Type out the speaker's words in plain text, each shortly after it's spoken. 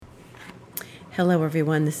Hello,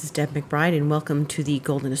 everyone. This is Deb McBride, and welcome to the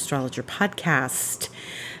Golden Astrologer Podcast.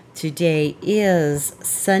 Today is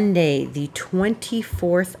Sunday, the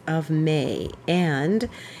 24th of May, and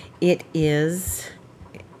it is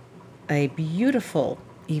a beautiful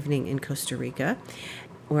evening in Costa Rica,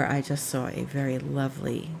 where I just saw a very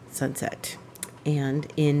lovely sunset.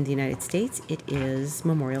 And in the United States, it is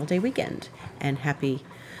Memorial Day weekend, and happy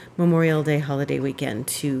Memorial Day holiday weekend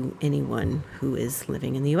to anyone who is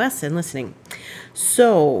living in the U.S. and listening.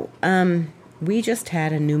 So, we just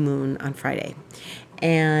had a new moon on Friday.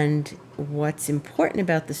 And what's important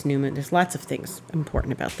about this new moon, there's lots of things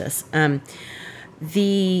important about this.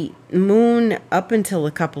 The moon, up until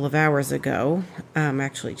a couple of hours ago,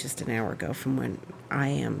 actually just an hour ago from when I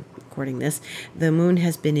am recording this, the moon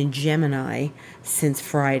has been in Gemini since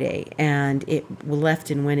Friday. And it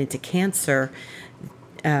left and went into Cancer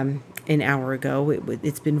an hour ago.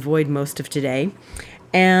 It's been void most of today.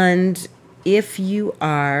 And if you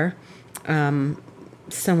are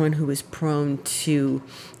someone who is prone to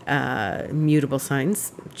mutable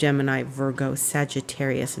signs, Gemini, Virgo,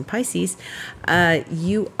 Sagittarius, and Pisces,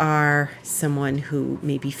 you are someone who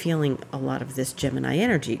may be feeling a lot of this Gemini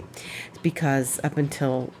energy, because up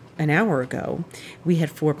until an hour ago, we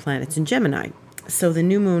had 4 planets in Gemini. So the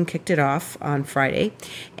new moon kicked it off on Friday,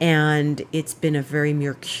 and it's been a very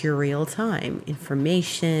mercurial time.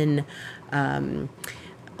 Information,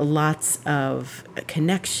 lots of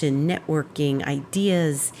connection, networking,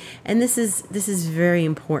 ideas, and this is very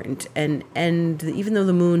important. And even though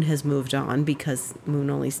the moon has moved on, because moon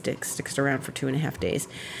only sticks around for 2.5 days,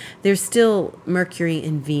 there's still Mercury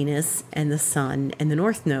and Venus and the Sun and the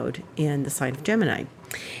North Node in the sign of Gemini,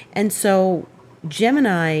 and so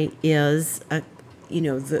Gemini is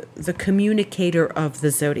the communicator of the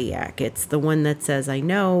zodiac. It's the one that says I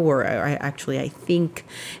know, or I think,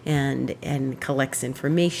 and collects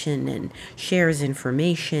information and shares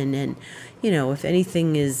information. And if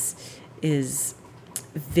anything is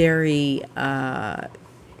very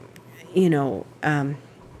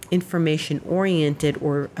information oriented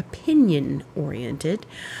or opinion oriented,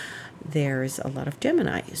 there's a lot of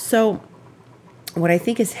Gemini. So what I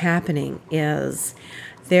think is happening is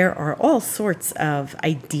there are all sorts of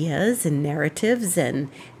ideas and narratives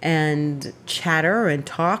and chatter and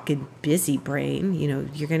talk and busy brain.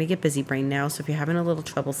 You're going to get busy brain now. So if you're having a little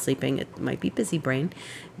trouble sleeping, it might be busy brain.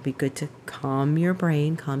 It'd be good to calm your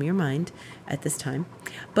brain, calm your mind at this time.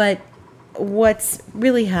 But what's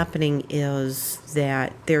really happening is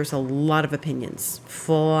that there's a lot of opinions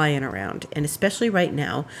flying around. And especially right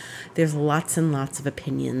now, there's lots and lots of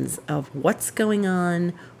opinions of what's going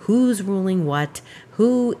on, who's ruling what,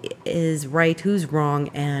 who is right, who's wrong,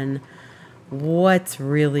 and what's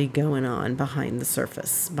really going on behind the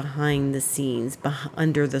surface, behind the scenes,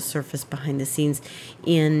 under the surface, behind the scenes,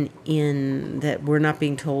 in that we're not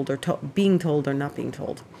being told, or being told or not being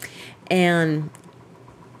told. And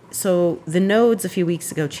so the nodes a few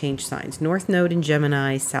weeks ago changed signs. North Node in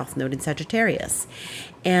Gemini, South Node in Sagittarius.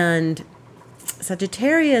 And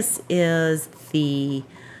Sagittarius is the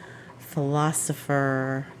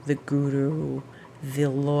philosopher, the guru, the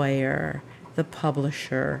lawyer, the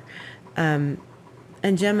publisher. And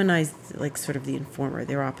Gemini's like sort of the informer.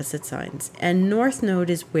 They're opposite signs. And North Node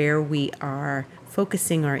is where we are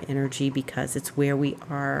focusing our energy, because it's where we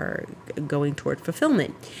are going toward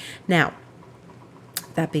fulfillment. Now,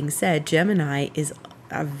 that being said, Gemini is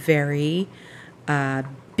a very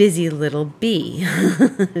busy little bee.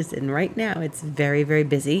 And right now it's very, very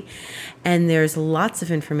busy. And there's lots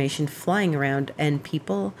of information flying around, and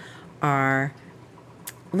people are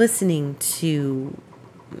listening to,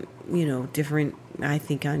 different, I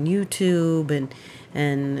think, on YouTube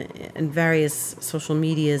and various social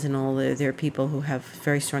medias and all. There are people who have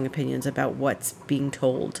very strong opinions about what's being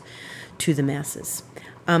told to the masses.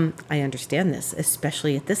 I understand this,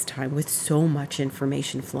 especially at this time with so much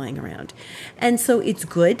information flying around. And so it's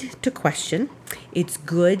good to question. It's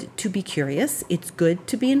good to be curious. It's good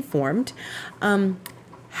to be informed.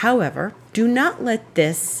 However, do not let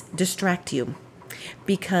this distract you,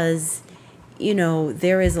 because,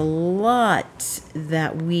 there is a lot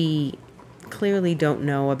that we clearly don't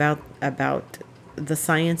know about the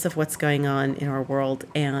science of what's going on in our world,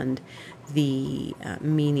 and the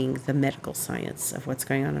the medical science of what's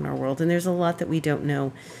going on in our world. And there's a lot that we don't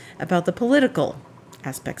know about the political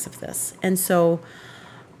aspects of this. And so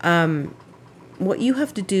what you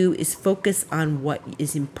have to do is focus on what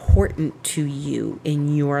is important to you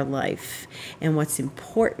in your life, and what's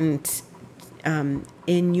important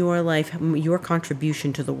in your life, your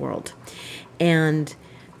contribution to the world. And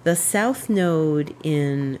The South Node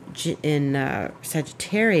in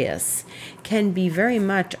Sagittarius can be very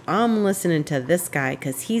much, I'm listening to this guy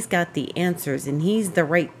because he's got the answers and he's the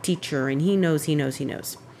right teacher and he knows.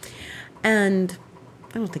 And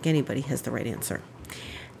I don't think anybody has the right answer.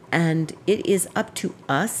 And it is up to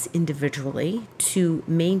us individually to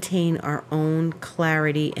maintain our own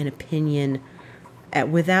clarity and opinion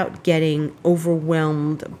without getting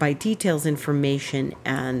overwhelmed by details, information,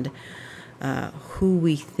 and who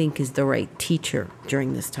we think is the right teacher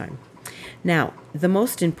during this time. Now, the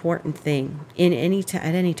most important thing at any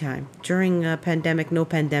time, during a pandemic, no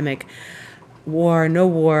pandemic, war, no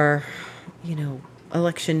war,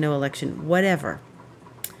 election, no election, whatever.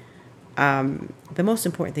 The most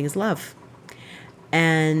important thing is love,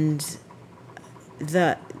 and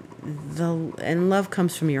and love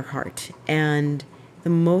comes from your heart. And the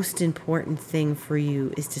most important thing for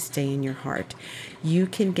you is to stay in your heart. You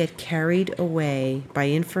can get carried away by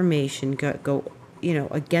information, go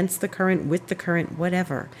against the current, with the current,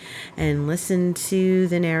 whatever, and listen to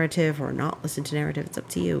the narrative or not listen to narrative. It's up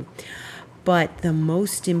to you. But the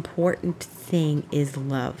most important thing is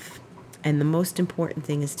love. And the most important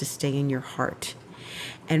thing is to stay in your heart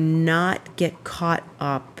and not get caught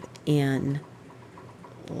up in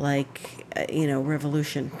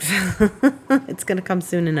revolution. It's going to come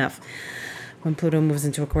soon enough when Pluto moves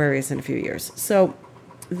into Aquarius in a few years. So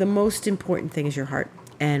the most important thing is your heart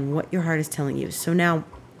and what your heart is telling you. So now,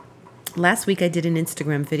 last week I did an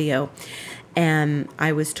Instagram video and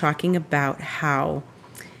I was talking about how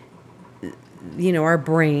our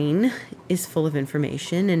brain is full of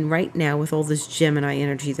information. And right now, with all this Gemini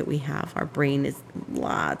energy that we have, our brain is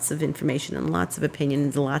lots of information and lots of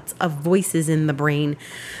opinions, lots of voices in the brain.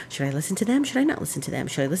 Should I listen to them? Should I not listen to them?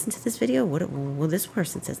 Should I listen to this video? Well, this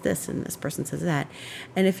person says this and this person says that.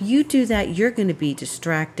 And if you do that, you're going to be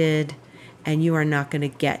distracted and you are not going to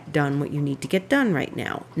get done what you need to get done right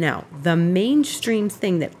now. Now, the mainstream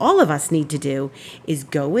thing that all of us need to do is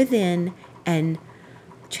go within and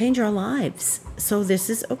change our lives. So this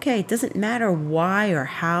is okay. It doesn't matter why or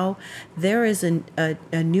how. There is a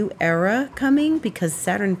new era coming because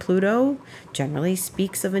Saturn Pluto generally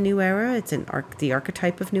speaks of a new era. It's the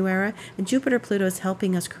archetype of new era. And Jupiter Pluto is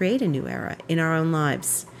helping us create a new era in our own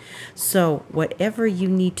lives. So whatever you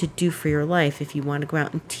need to do for your life, if you want to go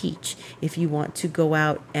out and teach, if you want to go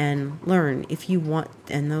out and learn, if you want,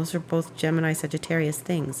 and those are both Gemini Sagittarius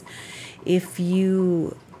things, if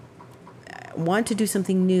you want to do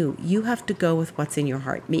something new, you have to go with what's in your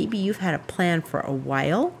heart. Maybe you've had a plan for a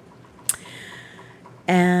while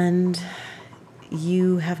and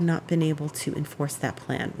you have not been able to enforce that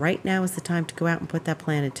plan. Right now is the time to go out and put that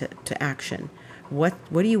plan into action. What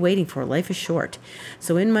are you waiting for? Life is short.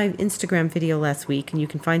 So in my Instagram video last week, and you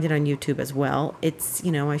can find it on YouTube as well, it's,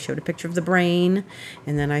 I showed a picture of the brain,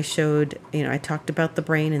 and then I showed, I talked about the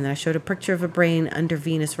brain, and then I showed a picture of a brain under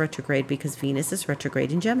Venus retrograde because Venus is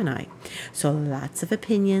retrograde in Gemini. So lots of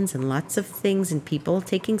opinions and lots of things and people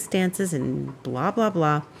taking stances and blah, blah,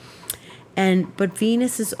 blah. But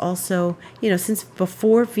Venus is also, since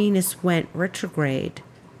before Venus went retrograde,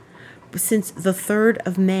 since the 3rd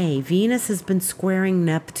of May, Venus has been squaring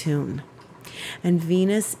Neptune. And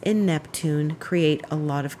Venus and Neptune create a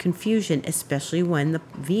lot of confusion, especially when the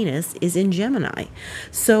Venus is in Gemini.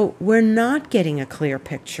 So we're not getting a clear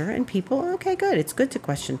picture, and people, okay, good. It's good to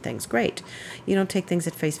question things. Great. You don't take things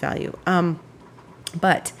at face value.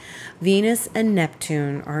 But Venus and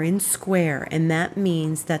Neptune are in square, and that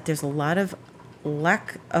means that there's a lot of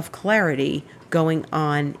lack of clarity going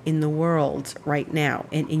on in the world right now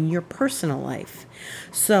and in your personal life.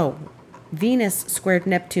 So Venus squared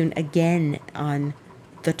Neptune again on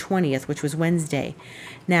the 20th, which was Wednesday.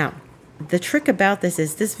 Now, the trick about this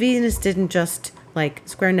is this Venus didn't just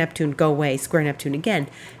square Neptune, go away, square Neptune again.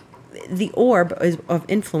 The orb of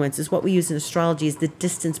influence is what we use in astrology is the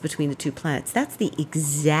distance between the two planets. That's the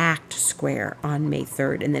exact square on May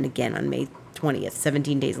 3rd and then again on May 20th,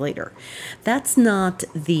 17 days later. That's not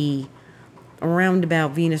the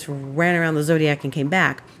roundabout Venus ran around the zodiac and came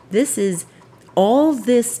back. This is all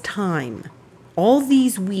this time, all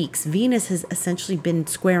these weeks, Venus has essentially been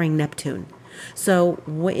squaring Neptune. So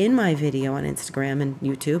in my video on Instagram and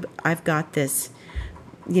YouTube, I've got this,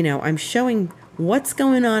 I'm showing what's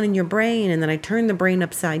going on in your brain, and then I turn the brain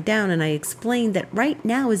upside down and I explain that right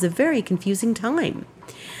now is a very confusing time.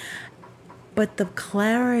 But the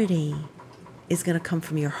clarity is going to come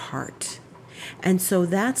from your heart. And so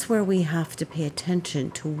that's where we have to pay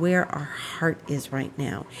attention to where our heart is right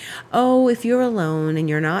now. Oh, if you're alone and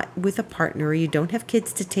you're not with a partner, or you don't have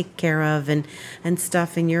kids to take care of and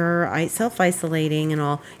stuff, and you're self-isolating and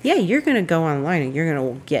all, yeah, you're going to go online and you're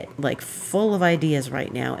going to get like full of ideas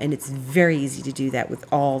right now. And it's very easy to do that with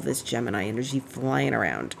all this Gemini energy flying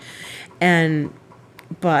around.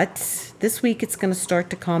 But this week it's going to start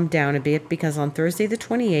to calm down a bit, because on Thursday the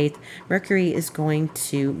 28th, Mercury is going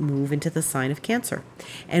to move into the sign of Cancer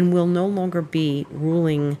and will no longer be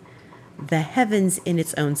ruling the heavens in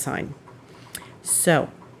its own sign. So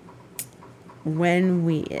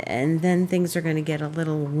and then things are going to get a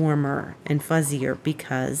little warmer and fuzzier,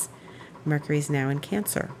 because Mercury is now in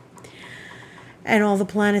Cancer. And all the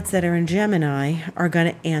planets that are in Gemini are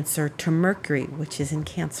going to answer to Mercury, which is in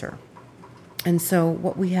Cancer. And so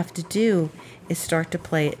what we have to do is start to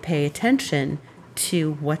pay attention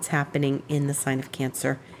to what's happening in the sign of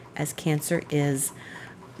Cancer, as Cancer is,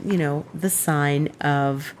 the sign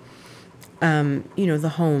of,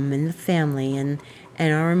 the home and the family and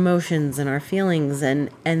our emotions and our feelings.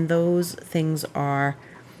 And those things are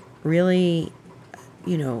really,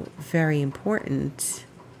 very important,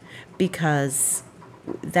 because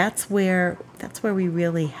that's where we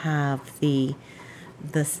really have the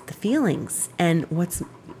feelings. And what's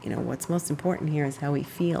most important here is how we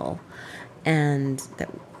feel. And that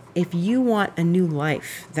if you want a new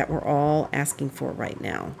life that we're all asking for right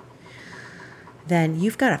now, then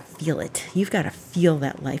you've got to feel it. You've got to feel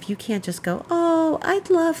that life. You can't just go, oh, I'd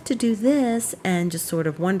love to do this, and just sort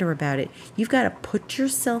of wonder about it. You've got to put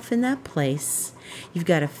yourself in that place. You've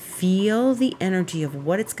got to feel the energy of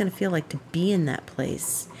what it's going to feel like to be in that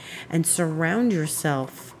place, and surround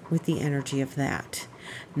yourself with the energy of that.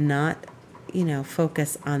 Not,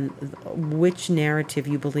 focus on which narrative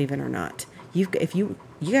you believe in or not. You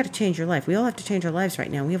got to change your life. We all have to change our lives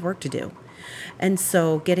right now. We have work to do. And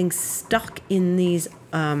so getting stuck in these,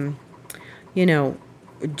 Geminian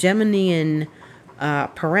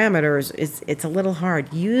parameters it's a little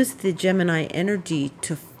hard. Use the Gemini energy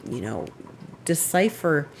to,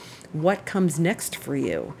 decipher what comes next for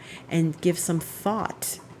you, and give some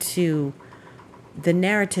thought to the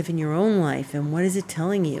narrative in your own life, and what is it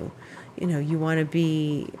telling you. You want to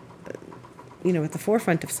be at the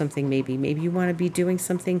forefront of something. Maybe you want to be doing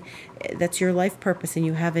something that's your life purpose, and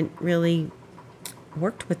you haven't really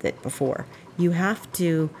worked with it before. You have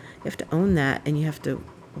to own that, and you have to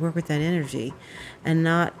work with that energy and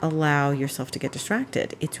not allow yourself to get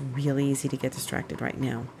distracted. It's really easy to get distracted right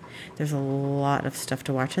now. There's a lot of stuff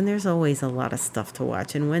to watch, and there's always a lot of stuff to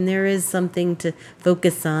watch. And when there is something to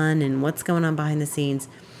focus on and what's going on behind the scenes,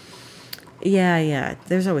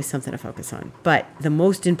 there's always something to focus on. But the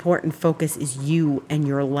most important focus is you and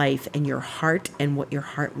your life and your heart and what your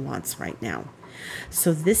heart wants right now.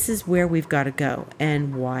 So this is where we've got to go.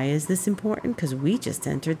 And why is this important? Because we just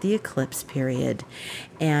entered the eclipse period.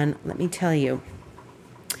 And let me tell you,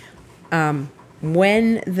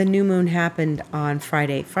 when the new moon happened on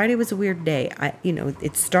Friday was a weird day.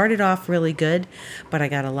 It started off really good, but I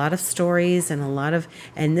got a lot of stories and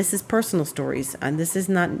this is personal stories, and this is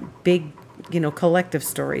not big, collective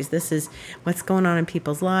stories. This is what's going on in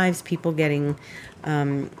people's lives, people getting,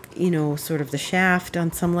 sort of the shaft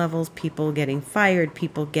on some levels, people getting fired,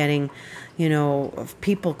 people getting,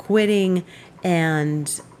 people quitting.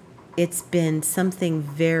 And it's been something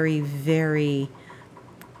very, very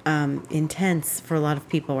intense for a lot of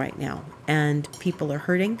people right now, and people are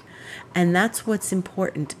hurting. And that's what's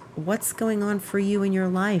important. What's going on for you in your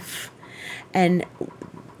life? And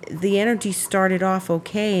the energy started off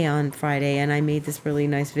okay on Friday, and I made this really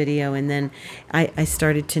nice video, and then I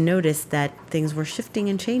started to notice that things were shifting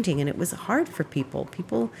and changing, and it was hard for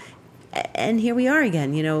people. And here we are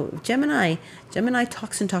again. Gemini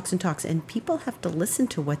talks and talks and talks, and people have to listen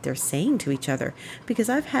to what they're saying to each other. Because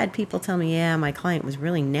I've had people tell me, yeah, my client was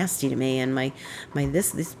really nasty to me, and my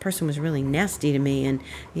this person was really nasty to me,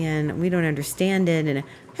 and we don't understand it. And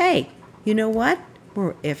hey, you know what?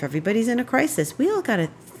 If everybody's in a crisis, we all got to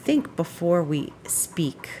think before we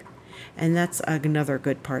speak. And that's another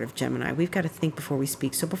good part of Gemini. We've got to think before we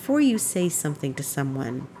speak. So before you say something to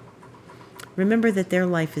someone, remember that their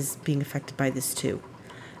life is being affected by this too.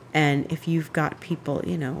 And if you've got people,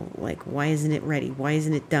 like, why isn't it ready? Why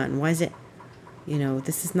isn't it done? Why is it,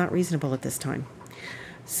 this is not reasonable at this time.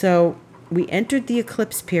 So we entered the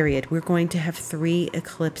eclipse period. We're going to have 3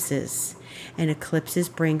 eclipses. And eclipses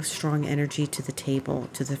bring strong energy to the table,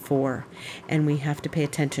 to the fore. And we have to pay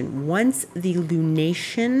attention. Once the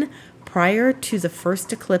lunation prior to the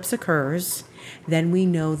first eclipse occurs, then we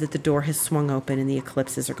know that the door has swung open and the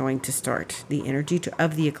eclipses are going to start. The energy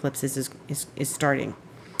of the eclipses is starting.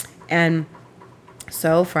 And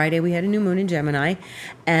So Friday we had a new moon in Gemini,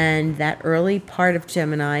 and that early part of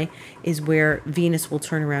Gemini is where Venus will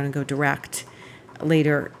turn around and go direct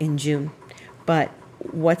later in June. But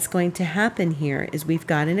what's going to happen here is we've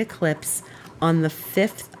got an eclipse on the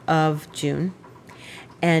 5th of June,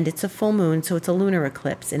 and it's a full moon, so it's a lunar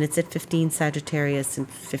eclipse, and it's at 15 Sagittarius and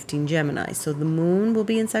 15 Gemini. So the moon will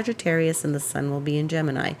be in Sagittarius and the sun will be in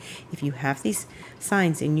Gemini. If you have these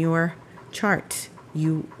signs in your chart,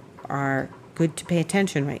 you are good to pay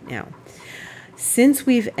attention right now. Since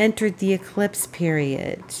we've entered the eclipse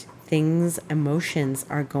period, emotions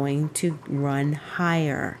are going to run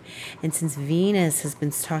higher. And since Venus has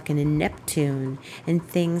been talking to Neptune and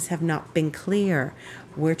things have not been clear,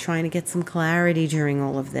 we're trying to get some clarity during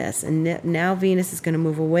all of this. And now Venus is going to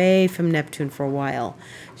move away from Neptune for a while.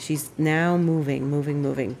 She's now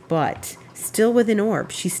moving, but still with an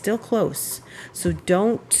orb. She's still close. So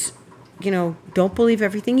don't believe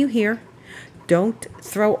everything you hear. Don't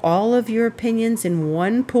throw all of your opinions in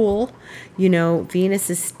one pool. Venus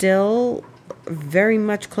is still very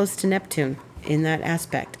much close to Neptune in that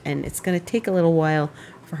aspect, and it's going to take a little while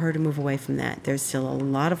for her to move away from that. There's still a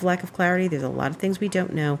lot of lack of clarity. There's a lot of things we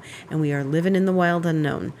don't know, and we are living in the wild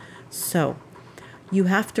unknown. So you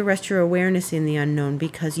have to rest your awareness in the unknown,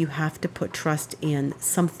 because you have to put trust in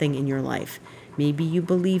something in your life. Maybe you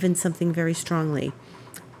believe in something very strongly.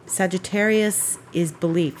 Sagittarius is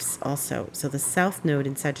beliefs also. So the South Node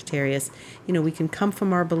in Sagittarius, we can come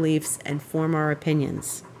from our beliefs and form our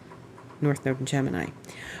opinions. North Node in Gemini.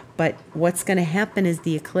 But what's going to happen is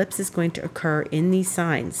the eclipse is going to occur in these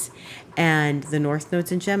signs. And the North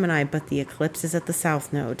Node's in Gemini, but the eclipse is at the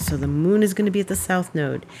South Node. So the moon is going to be at the South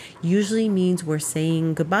Node. Usually means we're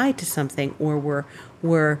saying goodbye to something, or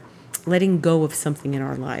we're letting go of something in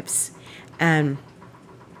our lives. And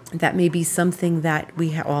that may be something that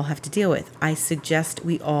we all have to deal with. I suggest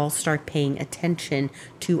we all start paying attention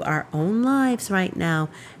to our own lives right now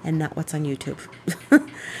and not what's on YouTube.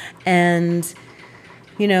 And,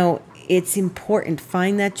 it's important.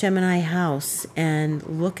 Find that Gemini house and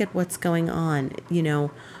look at what's going on.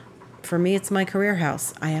 For me, it's my career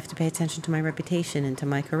house. I have to pay attention to my reputation and to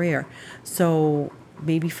my career. So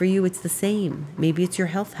maybe for you, it's the same. Maybe it's your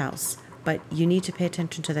health house. But you need to pay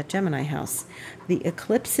attention to that Gemini house. The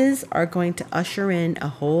eclipses are going to usher in a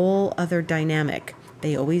whole other dynamic.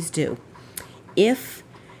 They always do. If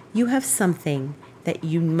you have something that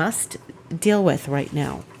you must deal with right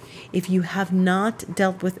now, if you have not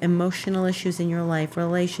dealt with emotional issues in your life,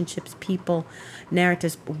 relationships, people,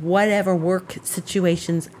 narratives, whatever, work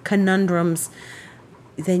situations, conundrums,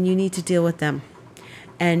 then you need to deal with them.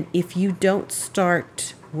 And if you don't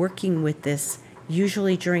start working with this,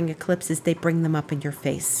 usually during eclipses, they bring them up in your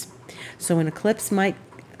face. So an eclipse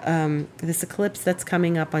this eclipse that's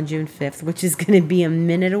coming up on June 5th, which is going to be a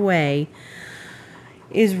minute away,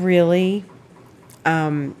 is really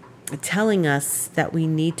telling us that we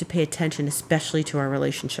need to pay attention, especially to our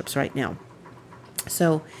relationships right now.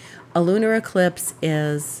 So a lunar eclipse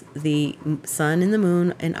is the sun and the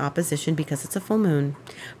moon in opposition because it's a full moon.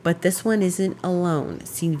 But this one isn't alone.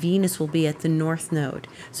 See, Venus will be at the North Node.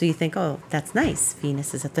 So you think, oh, that's nice.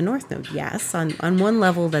 Venus is at the North Node. Yes, on one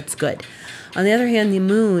level, that's good. On the other hand, the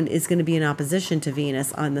moon is going to be in opposition to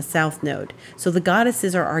Venus on the South Node. So the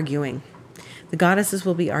goddesses are arguing. The goddesses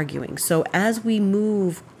will be arguing. So as we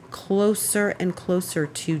move closer and closer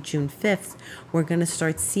to June 5th, we're going to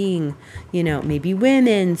start seeing, maybe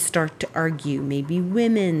women start to argue. Maybe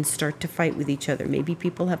women start to fight with each other. Maybe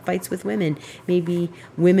people have fights with women. Maybe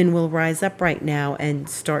women will rise up right now and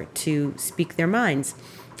start to speak their minds.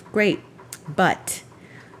 Great. But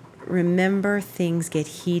remember, things get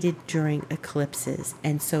heated during eclipses.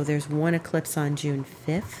 And so there's one eclipse on June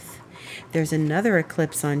 5th. There's another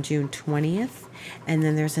eclipse on June 20th. And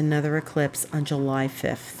then there's another eclipse on July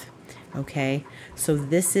 5th. Okay, so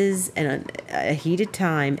this is a heated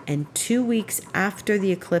time, and 2 weeks after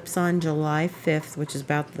the eclipse on July 5th, which is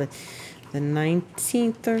about the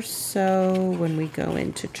 19th or so, when we go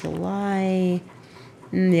into July,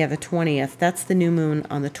 the 20th, that's the new moon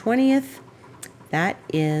on the 20th. That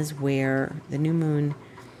is where the new moon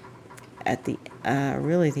at the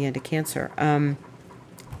really the end of Cancer.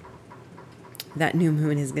 That new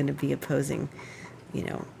moon is going to be opposing,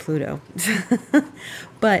 Pluto.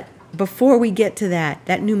 But before we get to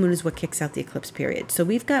that new moon is what kicks out the eclipse period. So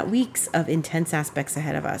we've got weeks of intense aspects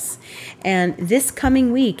ahead of us. And this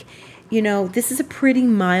coming week, this is a pretty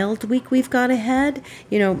mild week we've got ahead.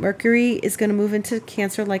 Mercury is going to move into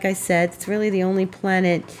Cancer, like I said. It's really the only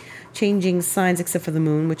planet changing signs except for the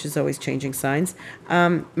moon, which is always changing signs.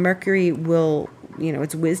 Mercury will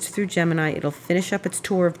it's whizzed through Gemini. It'll finish up its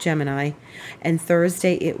tour of Gemini. And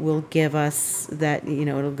Thursday, it will give us that,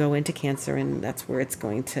 it'll go into Cancer, and that's where it's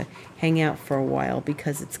going to hang out for a while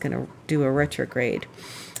because it's going to do a retrograde.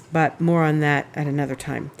 But more on that at another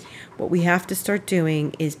time. What we have to start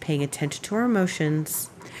doing is paying attention to our emotions,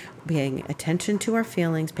 paying attention to our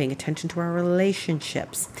feelings, paying attention to our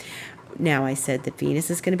relationships. Now, I said that Venus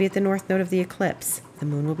is going to be at the north node of the eclipse. The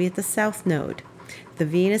moon will be at the south node. The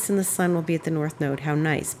Venus and the sun will be at the north node. How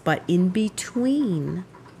nice. But in between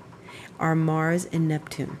are Mars and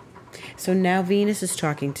Neptune. So now Venus is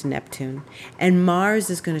talking to Neptune, and Mars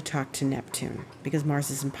is going to talk to Neptune because Mars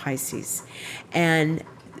is in Pisces. And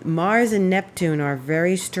Mars and Neptune are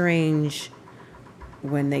very strange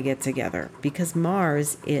when they get together because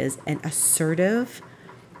Mars is an assertive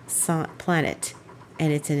planet,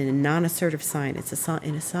 and it's in a non-assertive sign. It's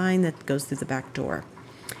in a sign that goes through the back door.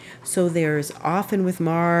 So there's often with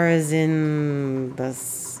Mars in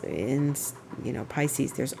Pisces,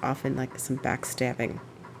 there's often like some backstabbing.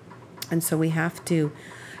 And so we have to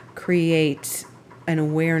create an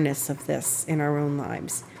awareness of this in our own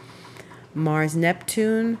lives.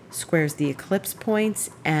 Mars-Neptune squares the eclipse points,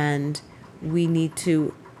 and we need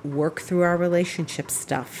to work through our relationship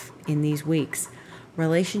stuff in these weeks.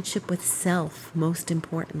 Relationship with self, most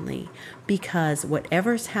importantly, because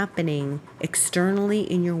whatever's happening externally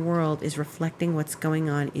in your world is reflecting what's going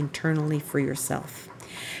on internally for yourself.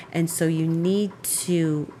 And so you need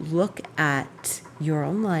to look at your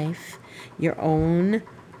own life, your own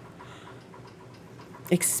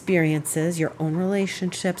experiences, your own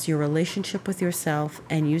relationships, your relationship with yourself,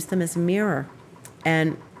 and use them as a mirror.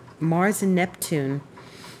 And Mars and Neptune,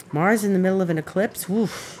 Mars in the middle of an eclipse,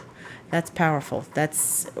 woof. That's powerful.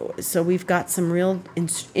 So we've got some real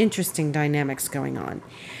interesting dynamics going on.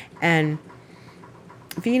 And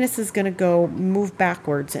Venus is going to move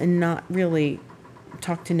backwards and not really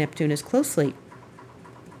talk to Neptune as closely.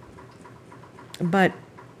 But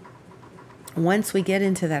once we get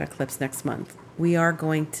into that eclipse next month, we are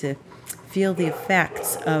going to feel the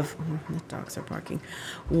effects of, the dogs are barking,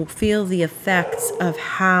 we'll feel the effects of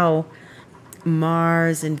how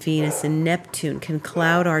Mars and Venus and Neptune can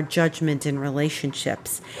cloud our judgment in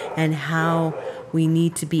relationships, and how we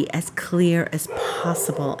need to be as clear as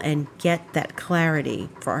possible and get that clarity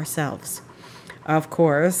for ourselves. Of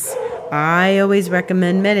course, I always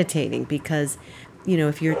recommend meditating because,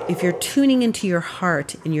 if you're tuning into your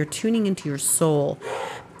heart and you're tuning into your soul,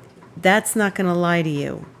 that's not going to lie to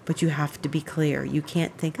you, but you have to be clear. You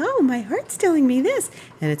can't think, oh, my heart's telling me this.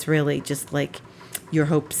 And it's really just like your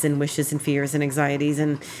hopes and wishes and fears and anxieties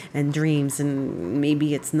and dreams, and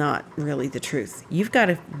maybe it's not really the truth. We've got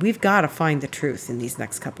to find the truth in these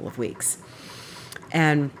next couple of weeks.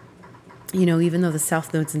 And even though the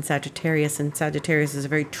South Node's in Sagittarius, and Sagittarius is a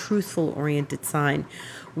very truthful oriented sign,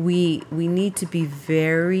 we need to be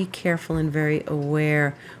very careful and very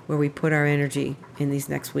aware where we put our energy in these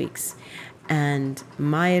next weeks. And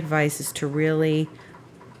my advice is to really,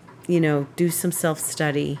 do some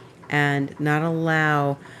self-study and not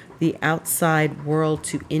allow the outside world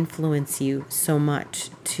to influence you so much,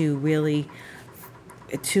 to really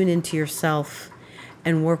tune into yourself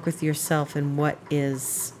and work with yourself and what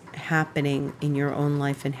is happening in your own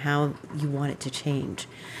life and how you want it to change.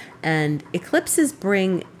 And eclipses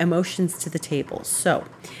bring emotions to the table. So,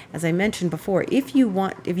 as I mentioned before, if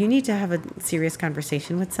you need to have a serious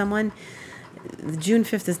conversation with someone, June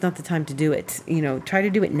 5th is not the time to do it. Try to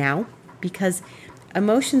do it now, because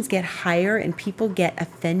emotions get higher and people get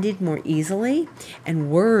offended more easily, and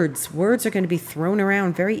words are going to be thrown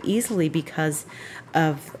around very easily because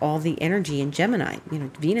of all the energy in Gemini.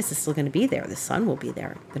 Venus is still going to be there. The sun will be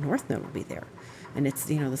there. The north node will be there. And it's,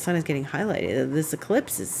 the sun is getting highlighted. This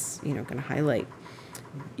eclipse is, going to highlight,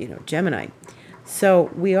 Gemini. So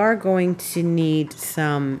we are going to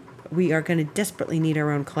desperately need our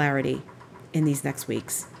own clarity in these next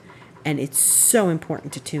weeks. And it's so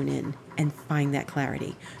important to tune in and find that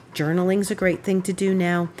clarity. Journaling's a great thing to do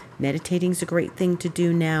now. Meditating's a great thing to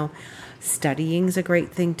do now. Studying's a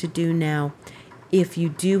great thing to do now. If you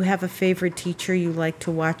do have a favorite teacher you like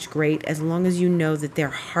to watch, great, as long as you know that their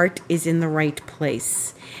heart is in the right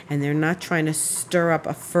place and they're not trying to stir up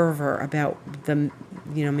a fervor about the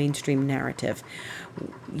mainstream narrative.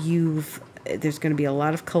 There's going to be a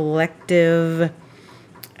lot of collective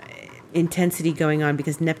intensity going on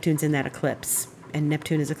because Neptune's in that eclipse, and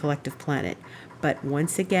Neptune is a collective planet. But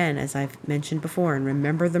once again, as I've mentioned before, and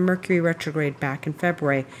remember the Mercury retrograde back in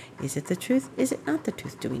February, is it the truth? Is it not the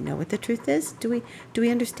truth? Do we know what the truth is? Do we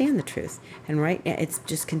understand the truth? And right now, it's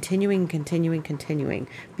just continuing,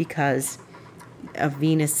 because of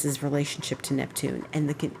Venus's relationship to Neptune, and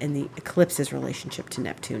the eclipse's relationship to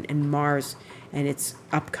Neptune, and Mars and its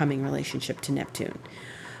upcoming relationship to Neptune.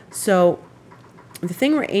 So the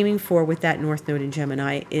thing we're aiming for with that North Node in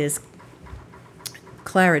Gemini is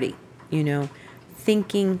clarity,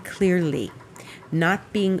 thinking clearly,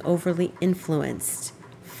 not being overly influenced,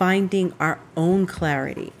 finding our own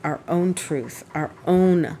clarity, our own truth, our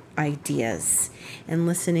own ideas, and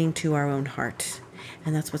listening to our own heart.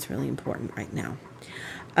 And that's what's really important right now.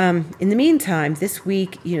 In the meantime, this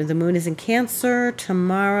week, the moon is in Cancer.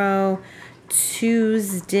 Tomorrow,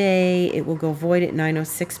 Tuesday, it will go void at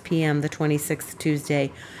 9:06 p.m., the 26th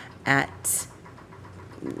Tuesday at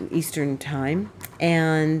Eastern time.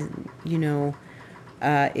 And,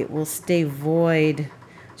 it will stay void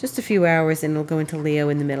just a few hours, and it'll go into Leo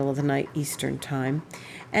in the middle of the night Eastern time.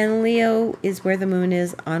 And Leo is where the moon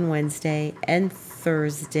is on Wednesday and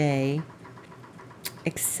Thursday,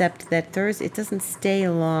 except that Thursday, it doesn't stay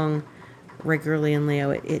along regularly in Leo.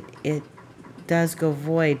 It does go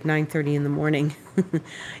void 9:30 in the morning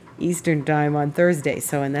Eastern time on Thursday.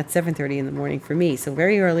 So, and that's 7:30 in the morning for me. So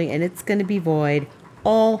very early, and it's going to be void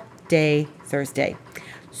all day Thursday.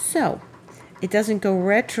 So it doesn't go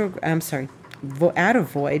out of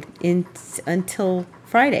void until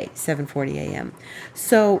Friday, 7:40 a.m.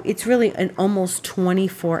 So it's really an almost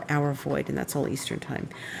 24-hour void, and that's all Eastern time.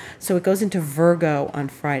 So it goes into Virgo on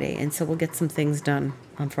Friday, and so we'll get some things done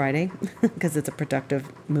on Friday because it's a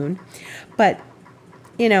productive moon. But,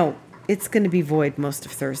 it's going to be void most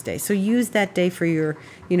of Thursday. So use that day for your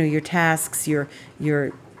tasks, your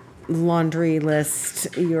laundry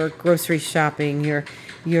list, your grocery shopping,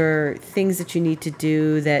 your things that you need to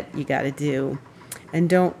do that you got to do. And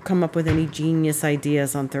don't come up with any genius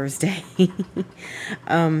ideas on Thursday.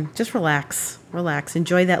 Just relax,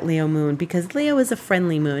 enjoy that Leo moon, because Leo is a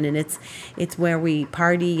friendly moon, and it's where we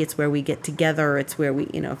party, it's where we get together, it's where we,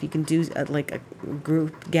 if you can do like a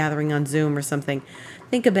group gathering on Zoom or something,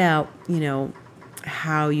 think about,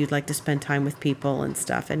 how you'd like to spend time with people and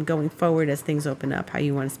stuff, and going forward as things open up, how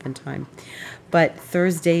you want to spend time. But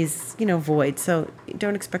Thursday's, void, so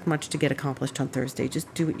don't expect much to get accomplished on Thursday.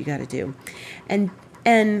 Just do what you got to do. And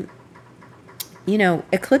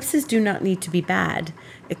eclipses do not need to be bad.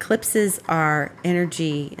 Eclipses are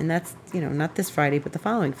energy, and that's, not this Friday, but the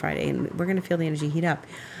following Friday, and we're going to feel the energy heat up.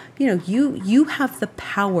 You have the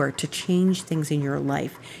power to change things in your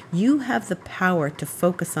life. You have the power to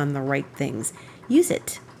focus on the right things. Use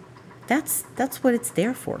it. That's what it's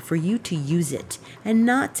there for you to use it, and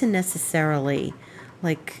not to necessarily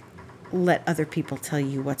let other people tell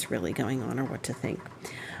you what's really going on or what to think.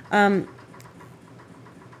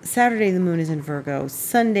 Saturday, the moon is in Virgo.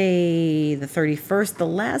 Sunday, the 31st, the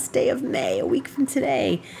last day of May, a week from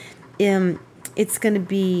today, it's going to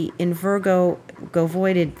be in Virgo, go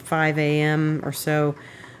void at 5 a.m. or so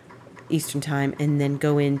Eastern time, and then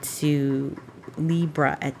go into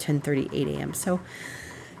Libra at 10:38 a.m. So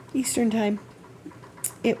Eastern time,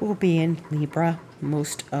 it will be in Libra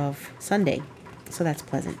most of Sunday. So that's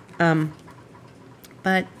pleasant.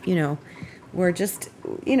 But, we're just,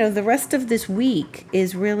 the rest of this week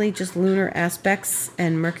is really just lunar aspects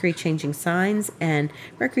and Mercury changing signs. And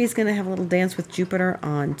Mercury is going to have a little dance with Jupiter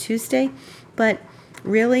on Tuesday. But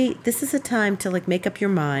really, this is a time to make up your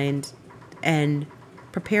mind and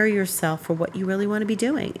prepare yourself for what you really want to be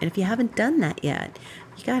doing. And if you haven't done that yet,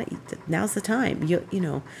 now's the time.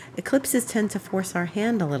 Eclipses tend to force our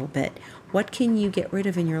hand a little bit. What can you get rid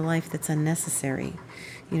of in your life that's unnecessary?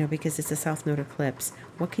 Because it's a South Node eclipse.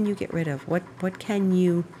 What can you get rid of? What can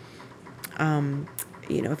you,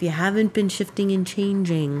 if you haven't been shifting and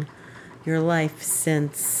changing your life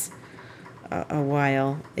since a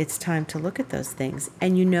while, it's time to look at those things.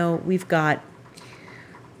 And we've got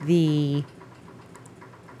these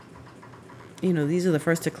are the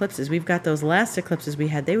first eclipses. We've got those last eclipses we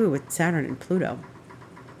had. They were with Saturn and Pluto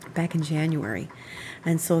back in January.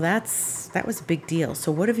 And so that was a big deal.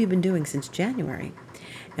 So what have you been doing since January?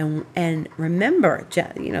 And remember,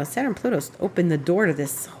 Saturn and Pluto opened the door to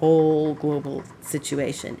this whole global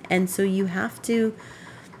situation. And so you have to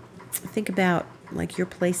think about your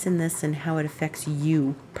place in this and how it affects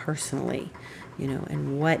you personally,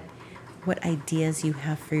 and what ideas you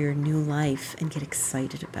have for your new life, and get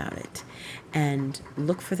excited about it. And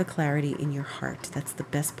look for the clarity in your heart. That's the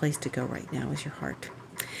best place to go right now, is your heart.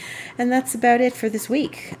 And that's about it for this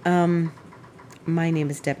week. My name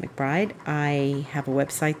is Deb McBride. I have a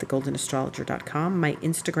website, thegoldenastrologer.com. My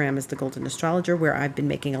Instagram is The Golden Astrologer, where I've been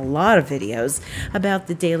making a lot of videos about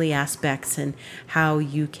the daily aspects and how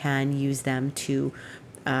you can use them to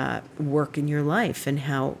work in your life, and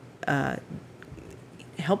how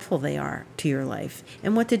helpful they are to your life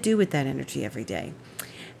and what to do with that energy every day.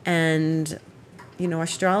 And,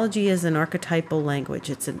 astrology is an archetypal language.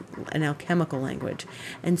 It's an alchemical language.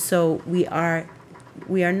 And so we are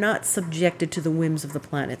not subjected to the whims of the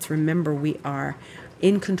planets. Remember, we are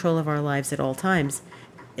in control of our lives at all times.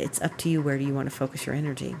 It's up to you. Where do you want to focus your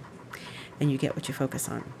energy? And you get what you focus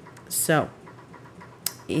on. So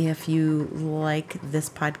if you like this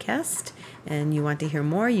podcast and you want to hear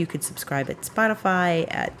more, you could subscribe at Spotify,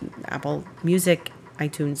 at Apple Music,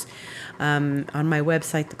 iTunes, on my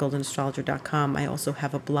website, thegoldenastrologer.com. I also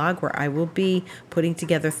have a blog where I will be putting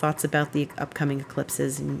together thoughts about the upcoming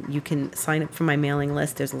eclipses, and you can sign up for my mailing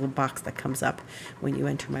list. There's a little box that comes up when you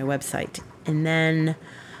enter my website. And then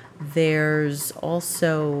there's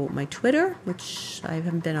also my Twitter, which I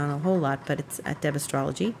haven't been on a whole lot, but it's at Deb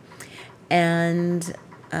Astrology. And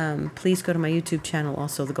please go to my YouTube channel,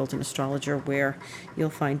 also The Golden Astrologer, where you'll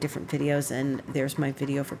find different videos. And there's my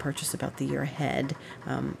video for purchase about the year ahead,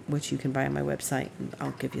 which you can buy on my website. And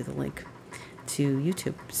I'll give you the link to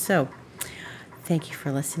YouTube. So thank you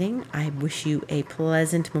for listening. I wish you a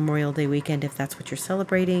pleasant Memorial Day weekend if that's what you're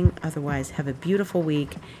celebrating. Otherwise, have a beautiful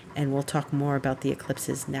week, and we'll talk more about the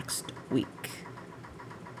eclipses next week.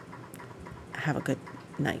 Have a good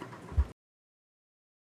night.